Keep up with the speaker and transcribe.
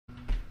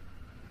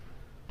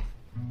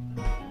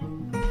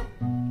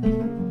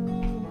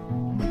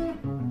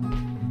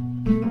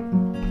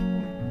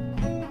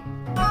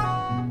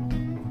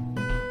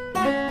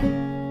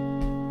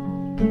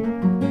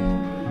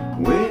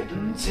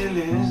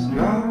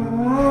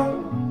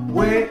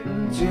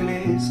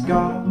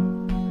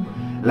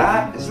gone,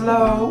 life is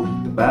low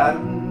at the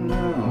bottom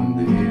of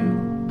the hill.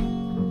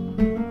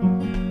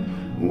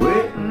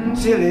 Wait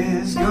until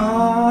it's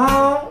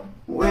gone,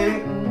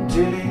 wait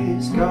until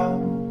it's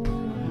gone,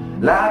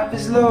 life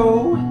is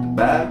low at the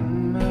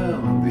bottom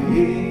of the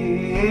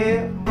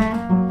hill.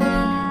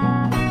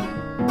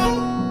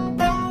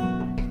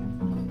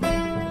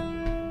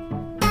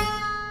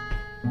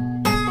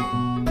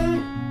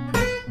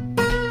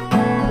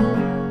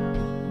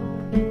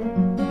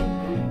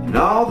 And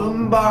all the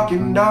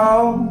barking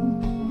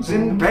dogs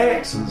in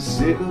packs of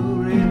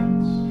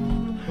cigarettes,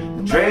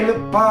 the trailer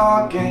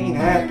park ain't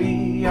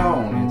happy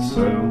on its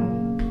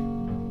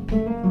own.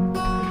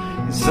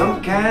 And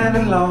some kind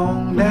of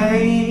long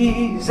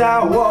days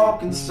I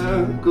walk in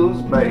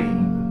circles, babe,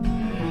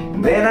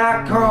 and then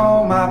I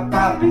call my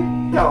pappy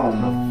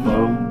on the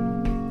phone.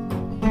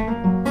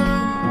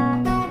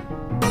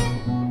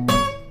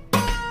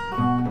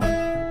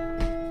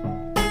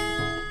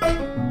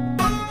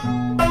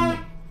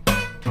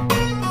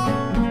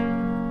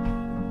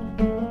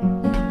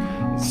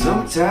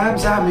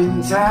 Sometimes I'm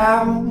in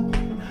town,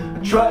 a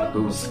truck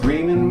goes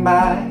screaming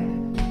by,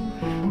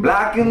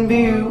 blocking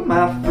view,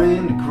 my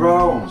friend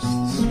across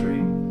the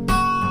street.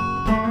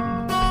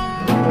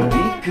 But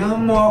he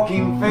come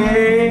walking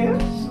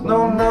fast,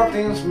 no,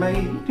 nothing's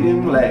made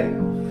him laugh.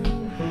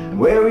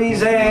 Where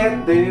he's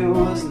at, there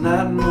was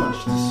not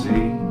much to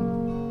see.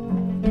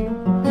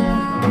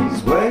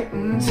 He's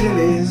waiting till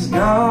he's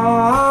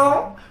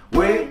gone,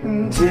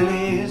 waiting till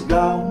he's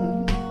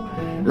gone.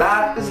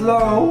 Life is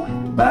low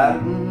at the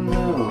bottom of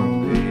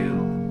the hill.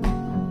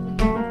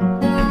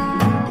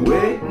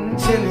 Wait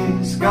until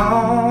it's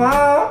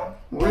gone,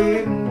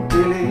 wait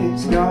until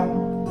it's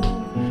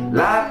gone.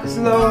 Life is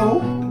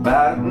low at the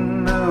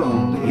bottom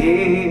of the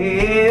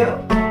hill.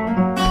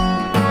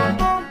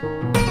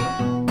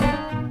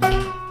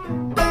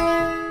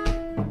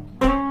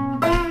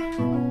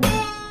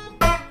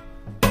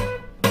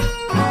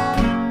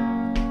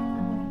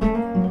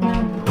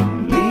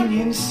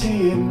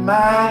 Leniency in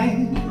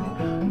mind,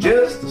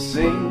 just a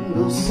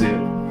single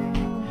sip,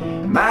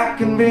 might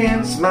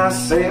convince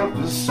myself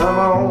of some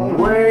old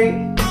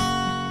way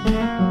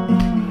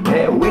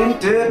that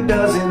winter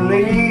doesn't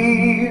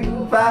leave.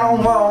 I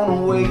don't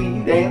wanna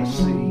wait and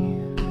see,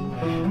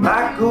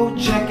 might go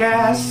check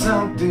out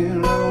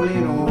something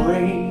rolling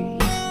away.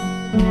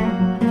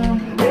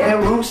 That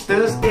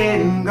rooster's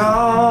dead and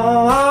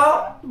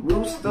gone,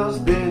 rooster's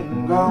dead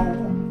and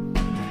gone,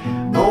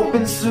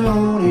 hoping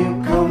soon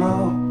he'll come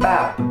up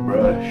out the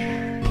brush.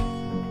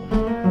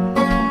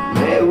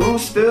 That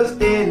rooster's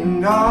dead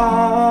and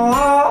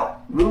gone,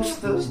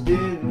 rooster's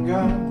dead and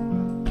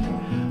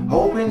gone,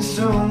 hoping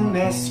soon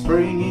that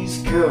spring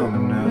is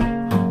coming up.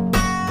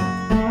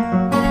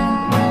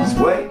 He's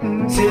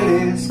waiting till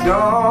it's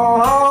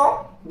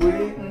gone,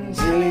 waiting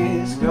till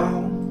it's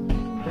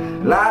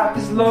gone. Life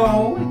is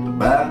low at the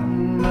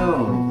bottom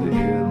of the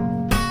hill.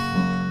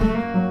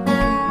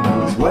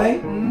 He's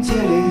waiting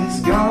till it's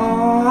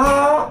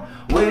gone,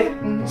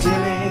 waiting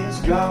till it's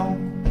gone.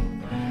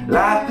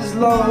 Life is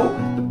low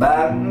at the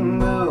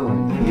bottom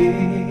of the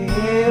hill.